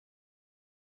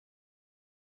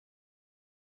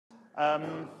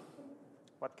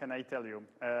What can I tell you?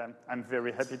 I'm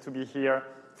very happy to be here.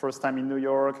 First time in New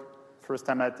York, first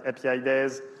time at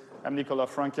Apidays. I'm Nicolas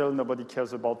Fränkel. Nobody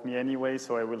cares about me anyway,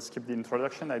 so I will skip the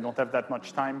introduction. I don't have that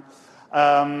much time.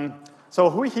 So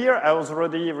who here has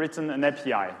already written an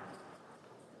API?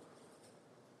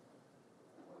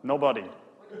 Nobody.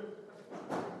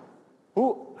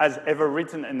 Who has ever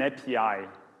written an API?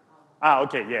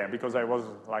 Okay, yeah, because I was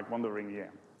like wondering, yeah.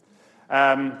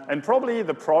 And probably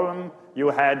the problem you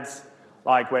had,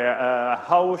 like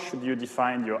how should you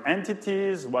define your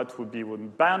entities, what would be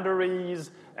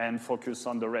boundaries, and focus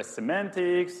on the REST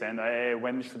semantics, and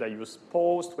when should I use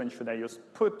post, when should I use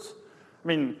put? I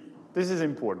mean, this is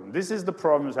important. This is the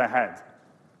problems I had.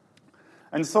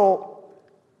 And so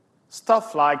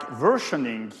stuff like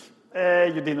versioning,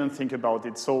 you didn't think about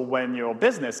it. So when your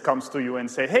business comes to you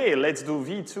and say, hey, let's do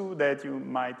V2, that you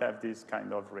might have this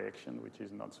kind of reaction, which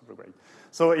is not super great.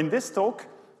 So in this talk,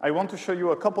 I want to show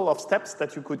you a couple of steps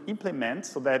that you could implement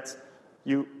so that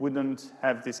you wouldn't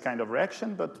have this kind of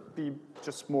reaction, but be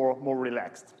just more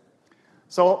relaxed.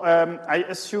 So I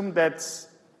assume that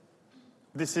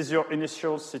this is your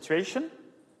initial situation.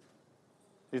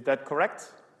 Is that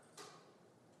correct?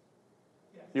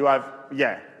 Yes. You have,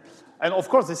 yeah. And of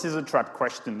course, this is a trap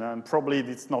question, and probably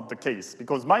it's not the case,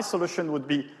 because my solution would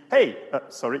be, hey,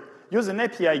 use an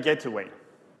API gateway.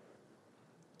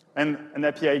 And an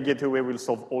API gateway will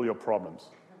solve all your problems.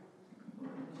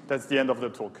 That's the end of the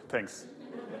talk. Thanks.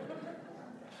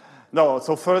 No,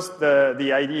 so first,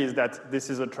 the idea is that this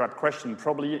is a trap question.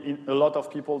 Probably a lot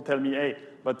of people tell me, hey,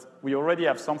 but we already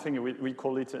have something, we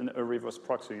call it a reverse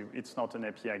proxy. It's not an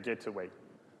API gateway.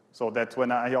 So that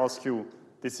when I ask you,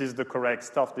 this is the correct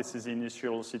stuff, this is the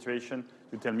initial situation,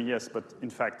 you tell me yes, but in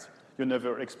fact, you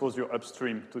never expose your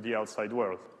upstream to the outside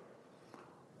world.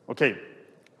 Okay.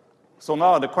 So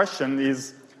now the question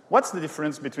is, what's the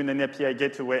difference between an API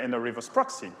gateway and a reverse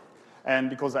proxy? And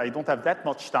because I don't have that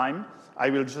much time, I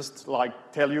will just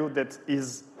tell you that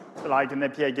an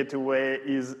API gateway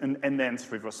is an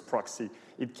enhanced reverse proxy.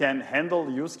 It can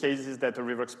handle use cases that a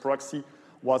reverse proxy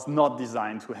was not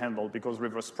designed to handle, because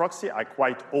reverse proxy are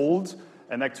quite old,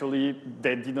 and actually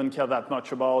they didn't care that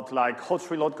much about hot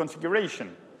reload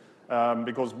configuration,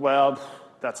 because, well,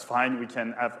 that's fine, we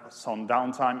can have some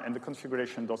downtime, and the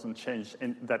configuration doesn't change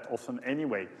that often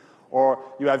anyway. Or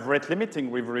you have rate limiting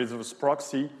with reverse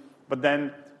proxy, but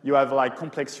then you have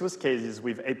complex use cases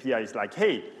with APIs like,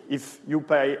 hey, if you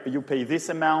pay this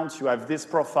amount, you have this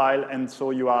profile, and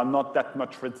so you are not that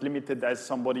much rate limited as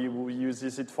somebody who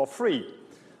uses it for free,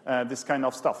 this kind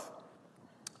of stuff.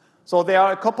 So there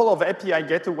are a couple of API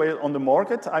gateways on the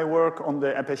market. I work on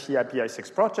the Apache APISIX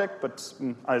project, but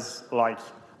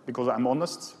because I'm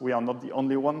honest, we are not the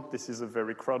only one. This is a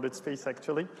very crowded space,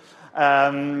 actually.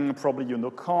 Probably you know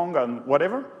Kong and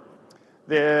whatever.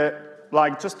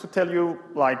 Just to tell you,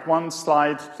 one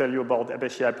slide to tell you about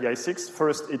Apache APISIX.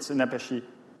 First, it's an Apache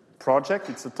project.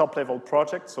 It's a top-level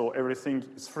project, so everything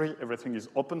is free. Everything is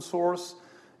open source.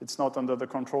 It's not under the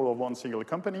control of one single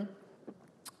company.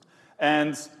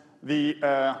 And the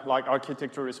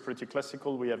architecture is pretty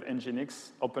classical. We have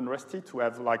Nginx, OpenResty to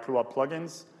have Lua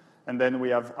plugins. And then we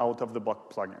have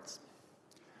out-of-the-box plugins.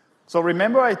 So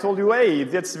remember I told you, hey,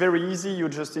 that's very easy. You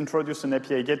just introduce an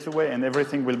API gateway and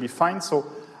everything will be fine. So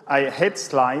I hate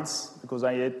slides because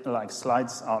I hate,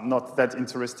 slides are not that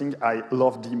interesting. I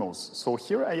love demos. So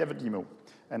here I have a demo.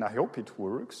 And I hope it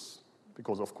works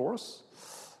because, of course,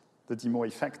 the demo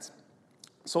effect.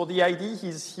 So the idea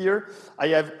is here, I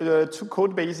have two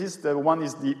code bases. The one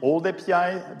is the old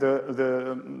API.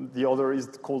 The other is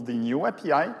called the new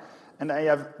API. And I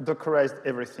have Dockerized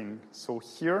everything. So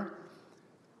here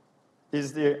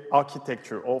is the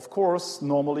architecture. Of course,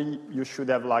 normally you should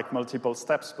have multiple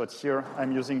steps, but here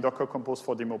I'm using Docker Compose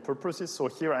for demo purposes. So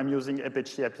here I'm using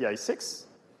Apache APISIX.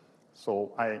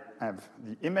 So I have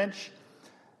the image.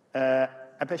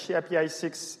 Apache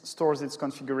APISIX stores its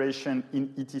configuration in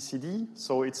etcd.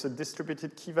 So it's a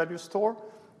distributed key value store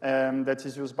that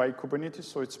is used by Kubernetes.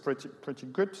 So it's pretty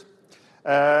good.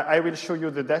 I will show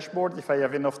you the dashboard if I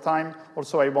have enough time.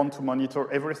 Also, I want to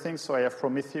monitor everything, so I have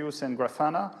Prometheus and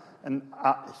Grafana. And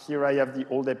here I have the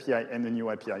old API and the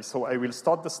new API. So I will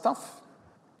start the stuff.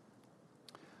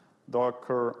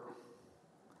 Docker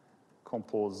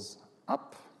Compose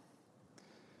up.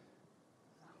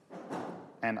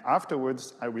 And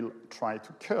afterwards, I will try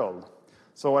to curl.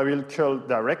 So I will curl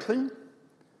directly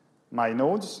my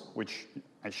nodes, which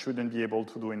I shouldn't be able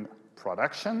to do in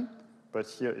production. But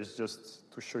here is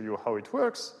just to show you how it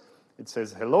works. It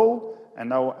says hello, and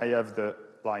now I have the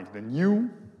new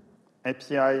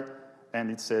API, and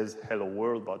it says hello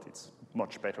world, but it's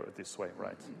much better this way,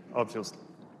 right? Obviously.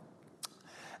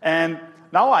 And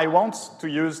now I want to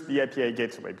use the API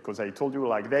gateway, because I told you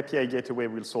like the API gateway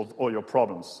will solve all your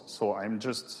problems. So I'm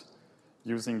just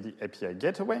using the API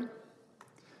gateway,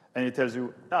 and it tells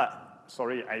you,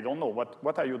 sorry, I don't know,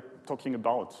 what are you talking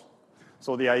about?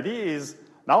 So the idea is,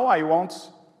 now I want,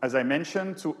 as I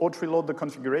mentioned, to auto-reload the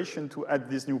configuration to add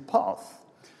this new path.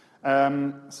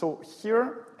 So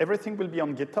here, everything will be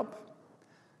on GitHub.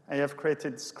 I have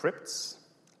created scripts,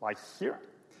 like here.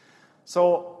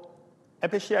 So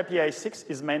Apache APISIX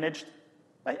is managed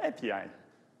by API.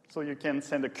 So you can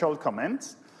send a curl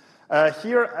comment.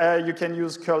 Here, you can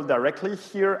use curl directly.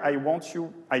 Here, I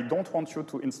don't want you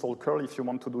to install curl if you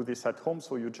want to do this at home,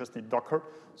 so you just need Docker.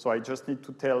 So I just need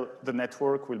to tell the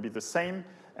network will be the same,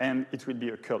 and it will be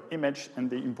a curl image, and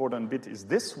the important bit is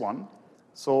this one.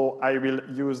 So I will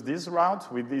use this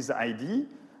route with this ID.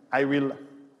 I will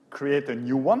create a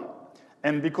new one,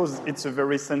 and because it's a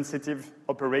very sensitive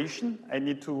operation, I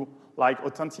need to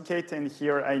authenticate, and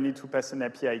here I need to pass an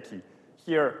API key.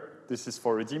 Here, this is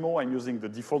for a demo. I'm using the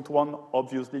default one.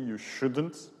 Obviously, you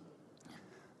shouldn't.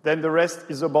 Then the rest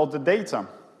is about the data.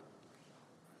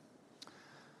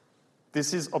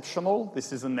 This is optional.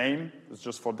 This is a name. It's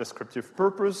just for descriptive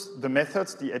purpose. The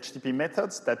methods, the HTTP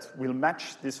methods that will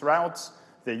match this route,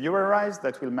 the URIs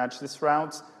that will match this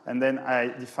route, and then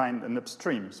I define an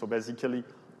upstream. So basically,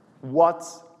 what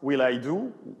will I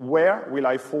do? Where will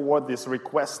I forward this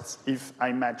request if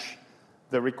I match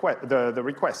the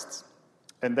requests?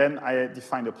 And then I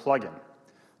define a plugin.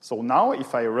 So now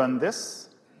if I run this,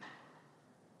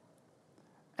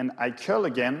 and I curl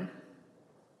again,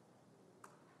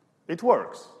 it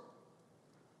works.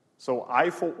 So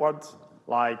I forward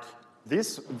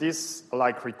this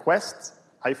request,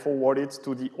 I forward it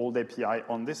to the old API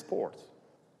on this port.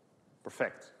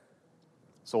 Perfect.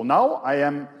 So now I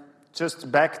am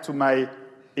just back to my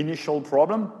initial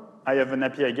problem. I have an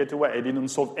API gateway. I didn't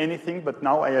solve anything, but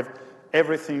now I have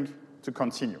everything to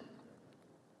continue.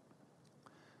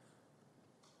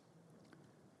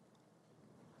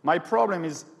 My problem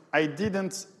is I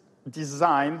didn't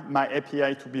design my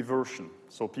API to be versioned.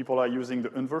 So people are using the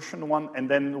unversioned one, and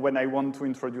then when I want to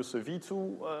introduce a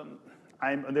V2,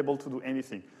 I'm unable to do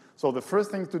anything. So the first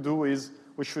thing to do is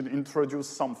we should introduce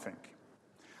something.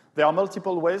 There are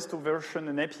multiple ways to version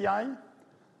an API.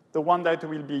 The one that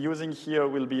we'll be using here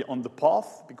will be on the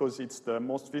path, because it's the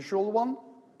most visual one.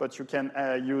 But you can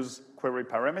use query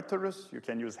parameters, you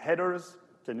can use headers,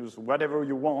 you can use whatever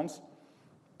you want.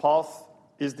 Path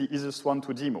is the easiest one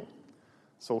to demo.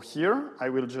 So here, I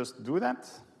will just do that.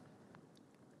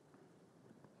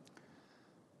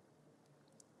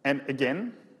 And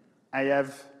again, I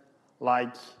have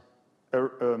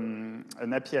an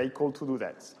API call to do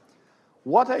that.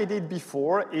 What I did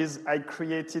before is I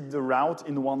created the route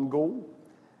in one go.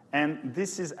 And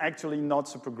this is actually not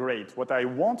super great. What I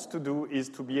want to do is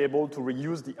to be able to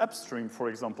reuse the upstream, for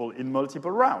example, in multiple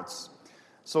routes.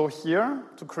 So here,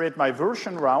 to create my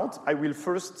version route, I will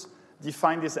first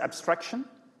define this abstraction,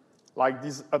 like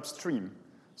this upstream.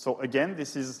 So again,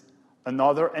 this is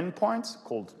another endpoint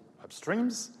called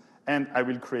upstreams, and I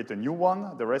will create a new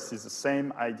one. The rest is the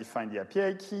same. I define the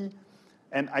API key,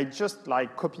 and I just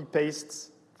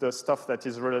copy-paste the stuff that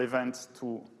is relevant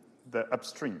to the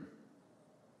upstream.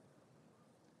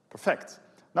 Perfect.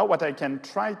 Now what I can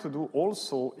try to do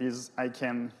also is I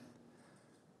can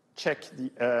check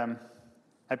the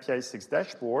APISIX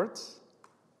dashboard.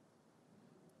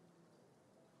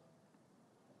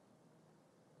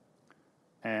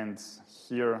 And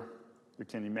here you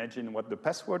can imagine what the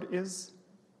password is.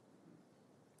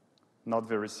 Not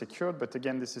very secure, but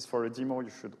again, this is for a demo. You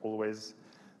should always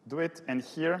do it. And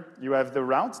here you have the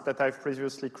route that I've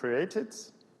previously created.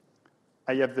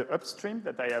 I have the upstream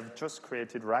that I have just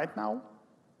created right now.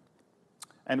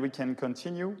 And we can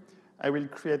continue. I will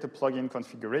create a plugin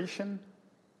configuration.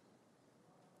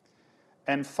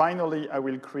 And finally, I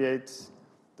will create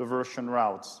the version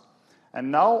routes.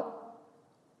 And now,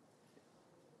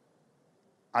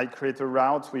 I create a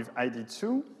route with ID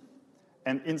 2.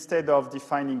 And instead of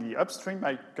defining the upstream,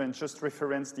 I can just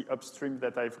reference the upstream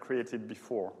that I've created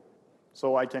before.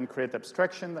 So I can create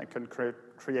abstraction. I can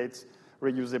create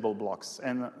reusable blocks,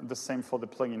 and the same for the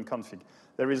plugin config.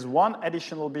 There is one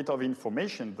additional bit of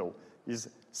information, though, is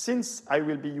since I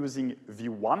will be using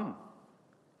v1,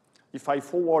 if I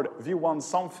forward v1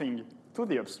 something to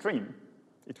the upstream,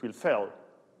 it will fail,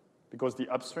 because the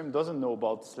upstream doesn't know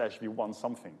about /v1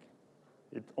 something.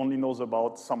 It only knows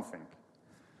about something.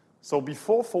 So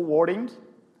before forwarding,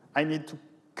 I need to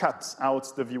cut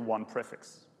out the v1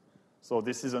 prefix. So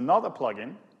this is another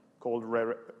plugin called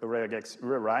regex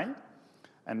URI.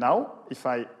 And now, if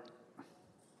I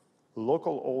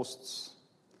localhost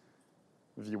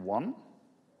v1.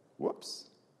 Whoops.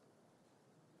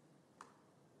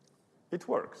 It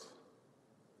works.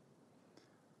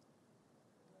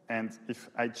 And if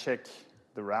I check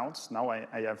the routes, now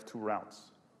I have 2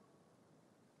 routes.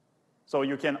 So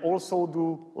you can also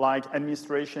do like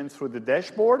administration through the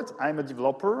dashboard. I'm a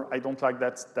developer. I don't like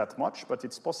that much, but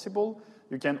it's possible.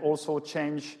 You can also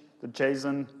change the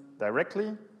JSON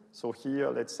directly. So here,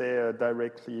 let's say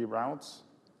directly routes.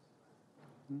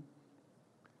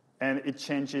 And it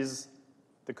changes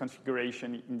the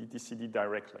configuration in the etcd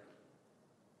directly.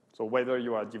 So whether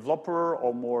you are a developer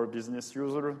or more business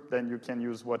user, then you can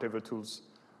use whatever tools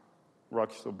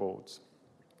rock your boat.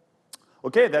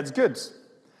 Okay, that's good.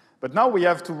 But now we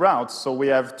have 2 routes. So we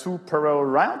have 2 parallel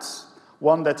routes,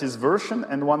 one that is version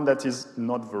and one that is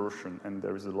not version. And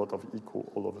there is a lot of echo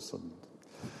all of a sudden.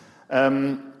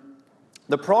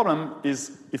 The problem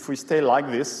is if we stay like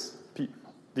this,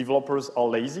 developers are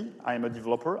lazy. I am a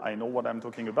developer. I know what I'm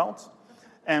talking about.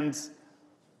 And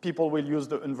people will use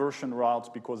the inversion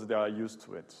route because they are used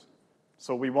to it.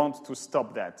 So we want to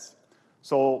stop that.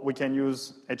 So we can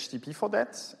use HTTP for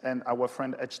that. And our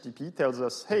friend HTTP tells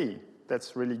us, hey,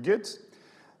 that's really good.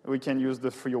 We can use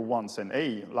the 301s. And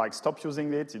hey, like, stop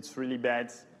using it. It's really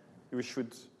bad. We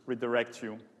should redirect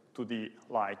you to the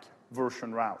like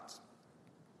version route.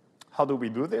 How do we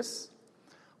do this?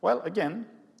 Well, again,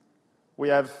 we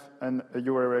have a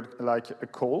URL like a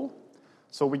call.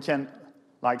 So we can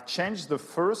like change the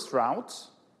first route.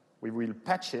 We will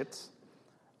patch it.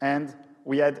 And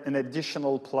we add an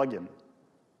additional plugin.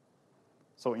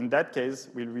 So in that case,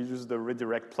 we'll use the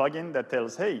redirect plugin that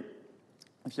tells, hey,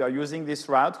 if you are using this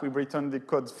route, we return the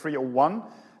code 301,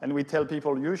 and we tell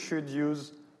people you should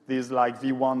use this like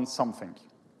v1 something.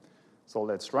 So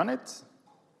let's run it.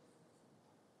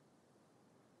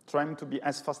 Trying to be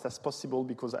as fast as possible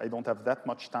because I don't have that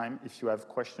much time. If you have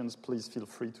questions, please feel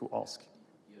free to ask.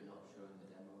 You're not showing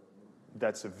the demo anymore?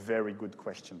 That's a very good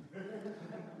question.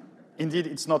 Indeed,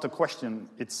 it's not a question.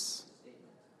 It's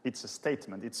a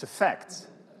statement. It's a fact.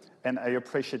 And I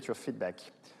appreciate your feedback.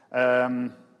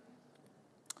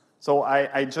 So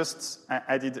I just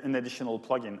added an additional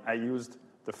plugin. I used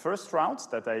the first route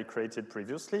that I created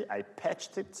previously. I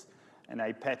patched it, and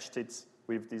I patched it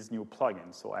with this new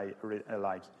plugin. So I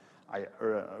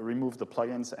removed the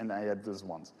plugins, and I add those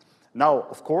ones. Now,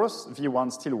 of course,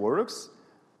 v1 still works.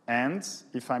 And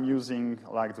if I'm using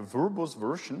like the verbose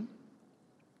version,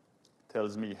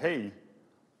 tells me, hey,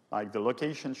 like the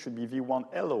location should be v1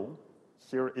 hello.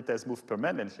 Here it has moved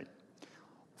permanently.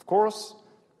 Of course,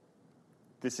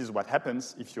 this is what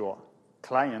happens if your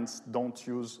clients don't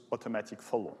use automatic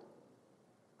follow.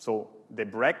 So they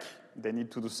break, they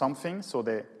need to do something, so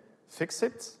they fix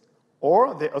it,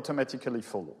 or they automatically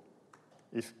follow.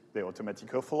 If they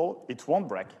automatically follow, it won't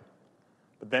break.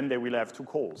 But then they will have 2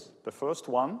 calls. The first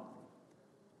one,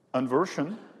 on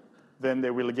version, then they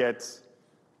will get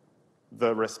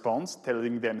the response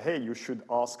telling them, hey, you should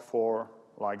ask for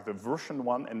like the version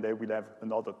 1, and they will have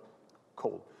another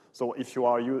call. So if you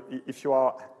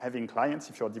are having clients,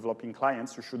 if you are developing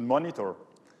clients, you should monitor.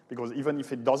 Because even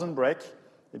if it doesn't break,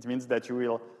 it means that you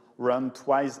will run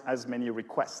twice as many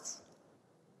requests.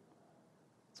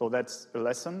 So that's a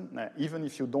lesson. Even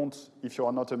if you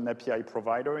are not an API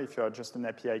provider, if you are just an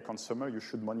API consumer, you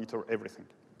should monitor everything.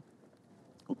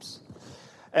 Oops.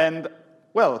 And,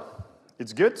 well,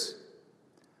 it's good.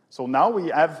 So now we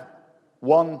have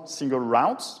one single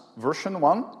route, version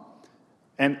 1,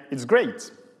 and it's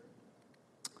great.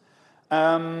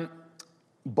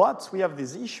 But we have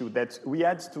this issue that we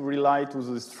had to rely to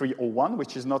this 301,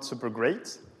 which is not super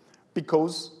great,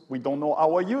 because we don't know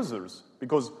our users.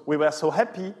 Because we were so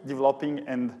happy developing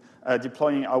and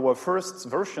deploying our first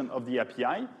version of the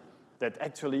API that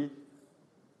actually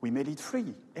we made it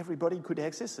free. Everybody could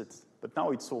access it. But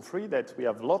now it's so free that we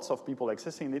have lots of people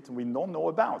accessing it we don't know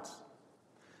about.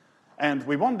 And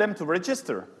we want them to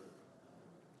register.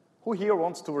 Who here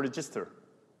wants to register?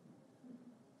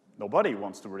 Nobody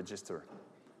wants to register.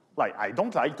 Like, I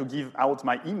don't like to give out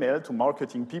my email to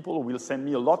marketing people who will send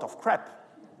me a lot of crap.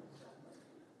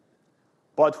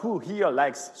 But who here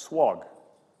likes swag?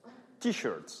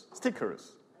 T-shirts,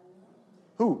 stickers?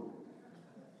 Who?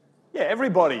 Yeah,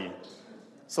 everybody.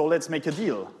 So let's make a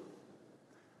deal.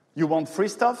 You want free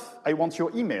stuff? I want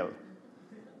your email.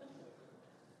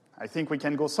 I think we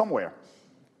can go somewhere.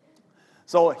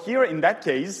 So here, in that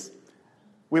case,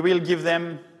 we will give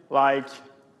them, like,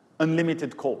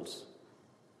 unlimited calls.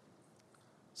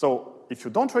 So if you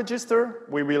don't register,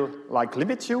 we will, like,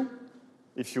 limit you.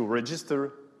 If you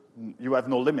register, you have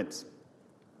no limits.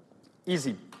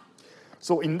 Easy.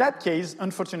 So in that case,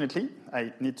 unfortunately,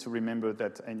 I need to remember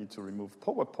that I need to remove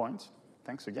PowerPoint.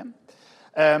 Thanks again.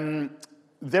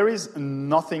 There is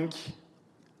nothing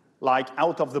like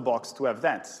out of the box to have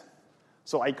that.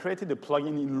 So I created a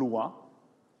plugin in Lua.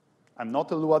 I'm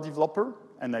not a Lua developer,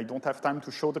 and I don't have time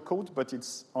to show the code, but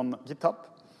it's on GitHub.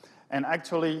 And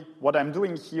actually, what I'm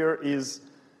doing here is,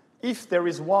 if there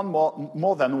is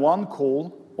more than one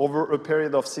call over a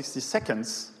period of 60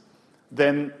 seconds,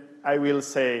 then I will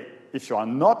say, if you are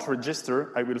not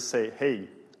registered, I will say, hey,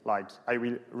 like, I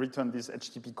will return this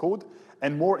HTTP code,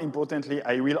 and more importantly,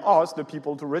 I will ask the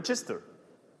people to register.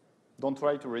 Don't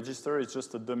try to register, it's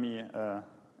just a dummy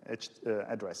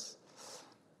address,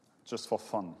 just for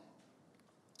fun.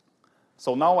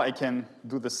 So now I can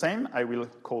do the same. I will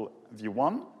call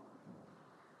v1.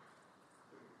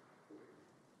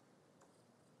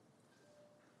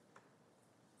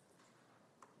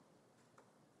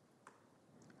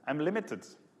 I'm limited.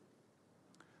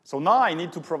 So now I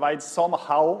need to provide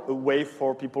somehow a way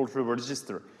for people to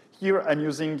register. Here I'm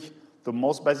using the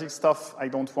most basic stuff. I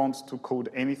don't want to code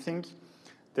anything.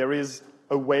 There is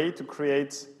a way to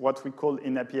create what we call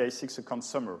in APISIX a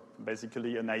consumer,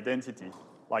 basically an identity,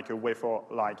 like a way for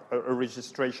like a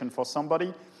registration for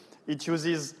somebody. It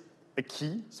uses a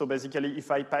key. So basically, if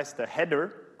I pass the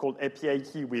header called API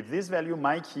key with this value,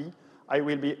 my key, I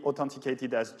will be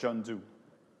authenticated as John Doe.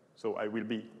 So I will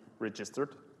be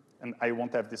registered, and I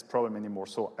won't have this problem anymore.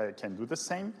 So I can do the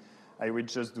same. I will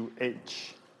just do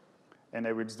H, and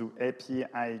I will do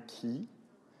API key.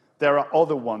 There are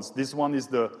other ones. This one is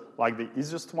the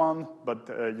easiest one, but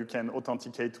you can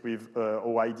authenticate with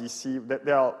OIDC.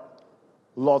 There are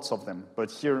lots of them, but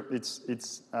here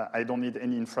I don't need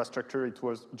any infrastructure. It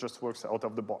just works out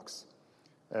of the box.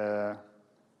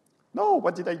 No,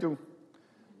 what did I do?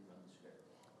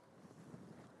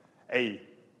 Hey,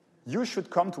 you should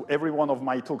come to every one of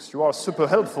my talks. You are super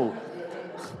helpful.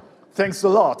 Thanks a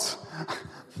lot.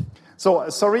 So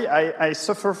sorry, I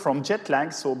suffer from jet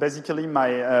lag, so basically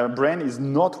my brain is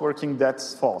not working that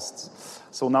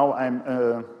fast. So now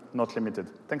I'm not limited.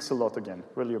 Thanks a lot again,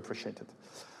 really appreciate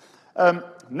it.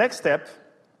 Next step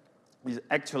is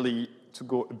actually to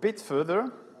go a bit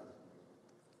further.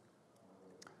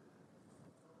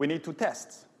 We need to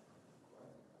test.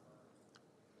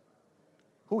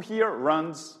 Who here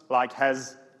runs,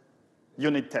 has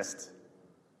unit test?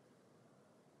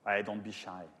 Don't be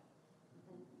shy.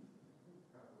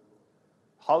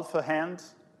 Half a hand,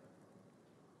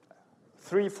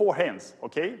 3, 4 hands,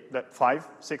 okay? 5,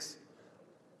 6.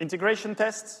 Integration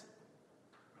tests?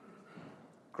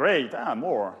 Great,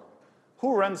 more.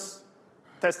 Who runs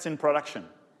tests in production?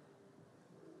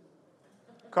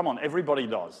 Come on, everybody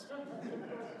does.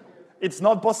 It's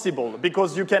not possible,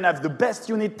 because you can have the best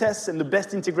unit tests and the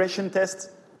best integration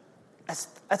tests.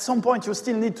 At some point, you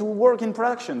still need to work in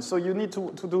production, so you need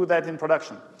to do that in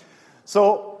production.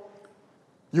 So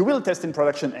you will test in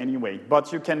production anyway,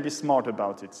 but you can be smart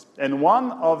about it. And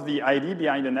one of the ideas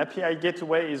behind an API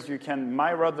gateway is you can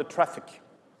mirror the traffic.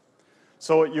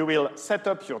 So you will set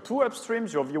up your 2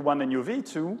 upstreams, your V1 and your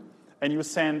V2, and you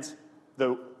send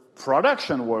the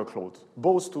production workload,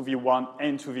 both to V1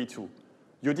 and to V2.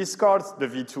 You discard the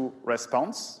V2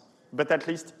 response, but at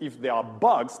least if there are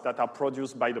bugs that are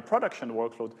produced by the production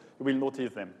workload, you will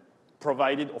notice them,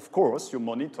 provided, of course, you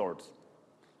monitor it.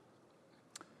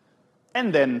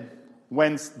 And then,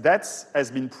 once that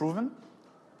has been proven,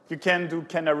 you can do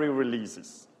canary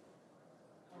releases.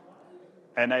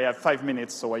 And I have 5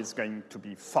 minutes, so it's going to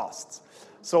be fast.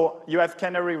 So you have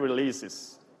canary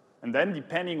releases. And then,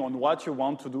 depending on what you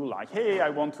want to do, like, hey, I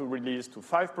want to release to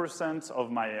 5%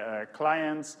 of my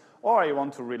clients, or I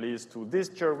want to release to this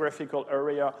geographical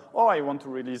area, or I want to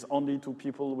release only to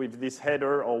people with this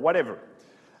header, or whatever.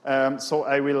 So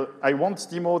I won't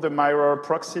demo the mirror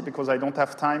proxy because I don't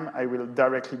have time. I will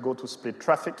directly go to split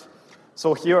traffic.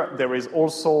 So here, there is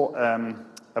also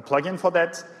a plugin for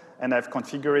that, and I've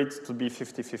configured it to be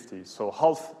 50-50. So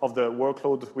half of the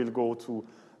workload will go to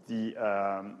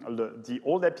the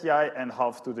old API and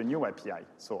half to the new API.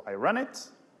 So I run it.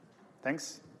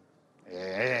 Thanks.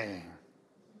 Hey.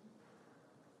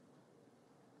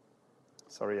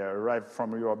 Sorry, I arrived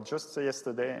from Europe just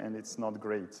yesterday, and it's not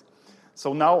great.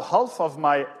 So now half of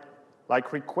my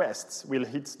requests will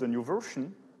hit the new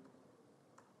version.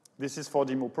 This is for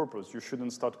demo purpose. You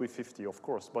shouldn't start with 50, of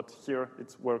course, but here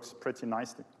it works pretty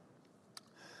nicely.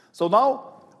 So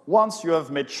now, once you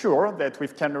have made sure that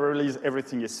with canary release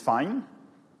everything is fine,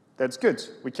 that's good.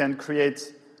 We can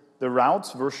create the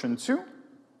route version 2,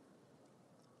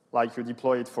 like you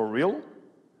deploy it for real,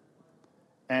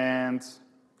 and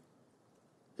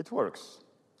it works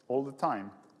all the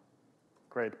time.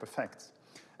 Great, perfect.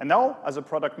 And now, as a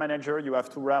product manager, you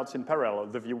have two routes in parallel,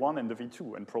 the V1 and the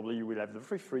V2, and probably you will have the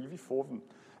V3, V4.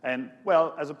 And,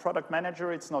 well, as a product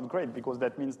manager, it's not great, because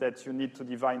that means that you need to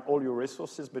divide all your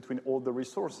resources between all the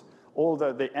resources, all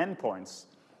the endpoints.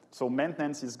 So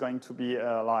maintenance is going to be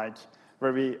like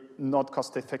very not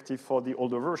cost-effective for the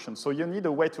older version. So you need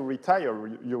a way to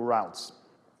retire your routes.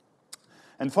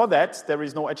 And for that, there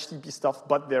is no HTTP stuff,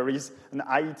 but there is an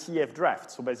IETF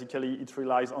draft. So basically, it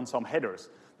relies on some headers.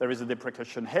 There is a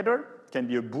deprecation header. It can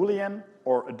be a Boolean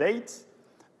or a date.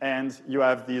 And you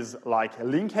have this like a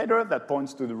link header that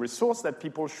points to the resource that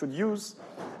people should use.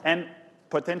 And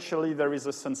potentially, there is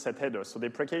a sunset header. So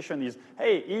deprecation is,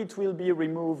 hey, it will be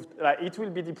removed. It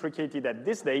will be deprecated at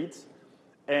this date.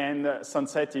 And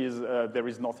sunset is, there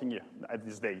is nothing here at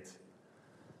this date.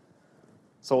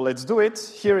 So let's do it.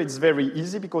 Here it's very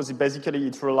easy because basically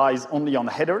it relies only on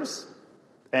headers.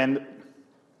 And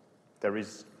there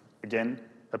is, again,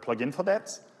 a plugin for that.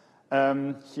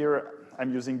 Here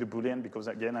I'm using the Boolean because,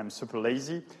 again, I'm super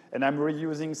lazy. And I'm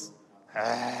reusing...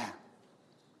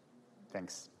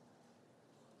 thanks.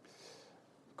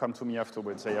 Come to me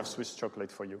afterwards. I have Swiss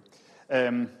chocolate for you.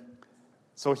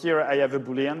 So here I have a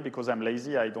Boolean because I'm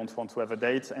lazy. I don't want to have a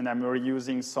date. And I'm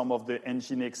reusing some of the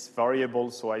Nginx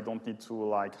variables, so I don't need to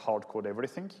like hard code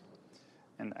everything.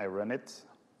 And I run it.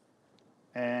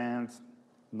 And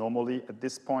normally at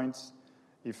this point,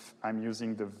 if I'm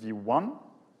using the V1,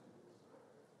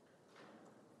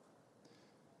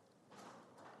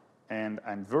 and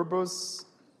I'm verbose,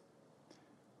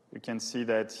 you can see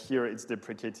that here it's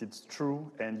deprecated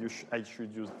true, and I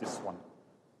should use this one.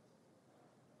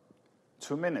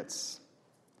 2 minutes.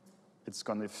 It's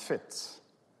going to fit.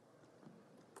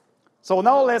 So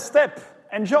now let's step.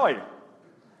 Enjoy.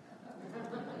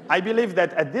 I believe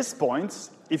that at this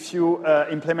point, if you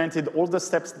implemented all the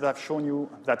steps that I've shown you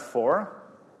that for,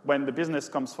 when the business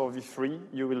comes for V3,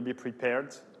 you will be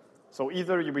prepared. So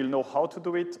either you will know how to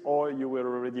do it, or you will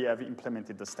already have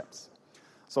implemented the steps.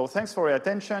 So thanks for your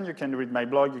attention. You can read my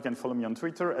blog. You can follow me on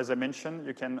Twitter. As I mentioned,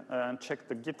 you can check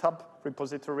the GitHub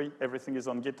repository. Everything is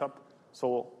on GitHub.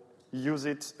 So use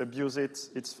it, abuse it.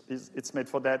 It's made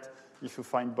for that. If you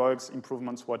find bugs,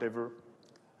 improvements, whatever,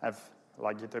 have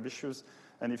like GitHub issues.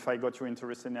 And if I got you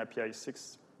interested in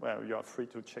APISIX, well, you are free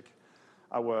to check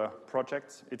our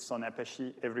project. It's on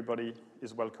Apache. Everybody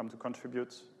is welcome to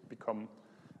contribute, become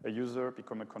a user,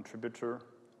 become a contributor,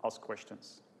 ask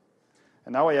questions.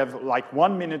 And now I have like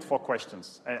 1 minute for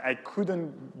questions. I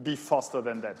couldn't be faster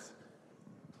than that.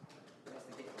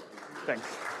 Thanks.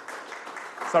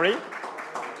 Sorry?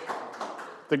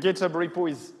 The GitHub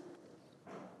repo is...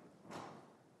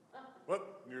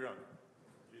 What? You're on.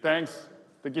 Thanks.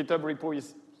 The GitHub repo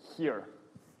is here.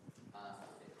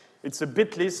 It's a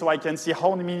bit.ly, so I can see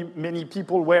how many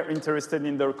people were interested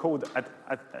in their code.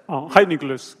 Hi,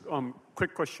 Nicolas.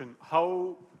 Quick question.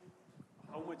 How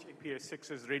much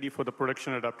API6 is ready for the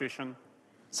production adaptation?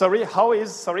 Sorry,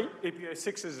 sorry?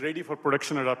 API6 is ready for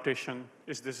production adaptation.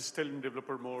 Is this still in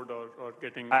developer mode or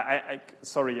getting...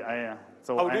 Sorry,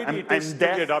 so how ready it is to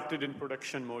be adapted in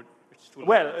production mode? It's too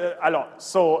well, a lot.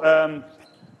 So,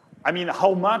 I mean,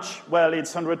 how much? Well,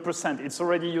 it's 100%. It's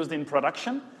already used in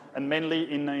production, and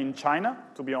mainly in China,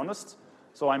 to be honest.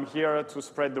 So I'm here to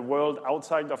spread the world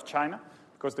outside of China,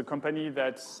 because the company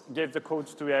that gave the code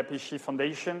to the Apache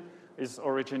Foundation is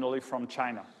originally from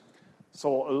China.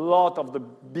 So a lot of the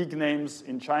big names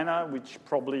in China, which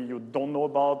probably you don't know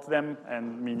about them,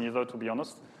 and me neither, to be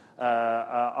honest,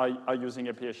 are using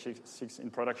APISIX in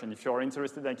production. If you're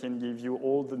interested, I can give you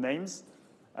all the names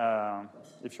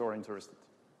if you're interested.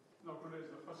 No, today is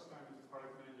the first time as a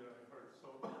product manager I've heard, so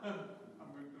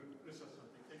I'm going to research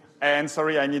something. And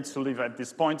sorry, I need to leave at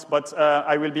this point, but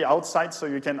I will be outside, so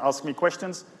you can ask me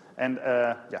questions. And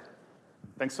yeah,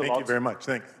 thanks a lot. Thank you very much.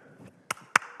 Thanks.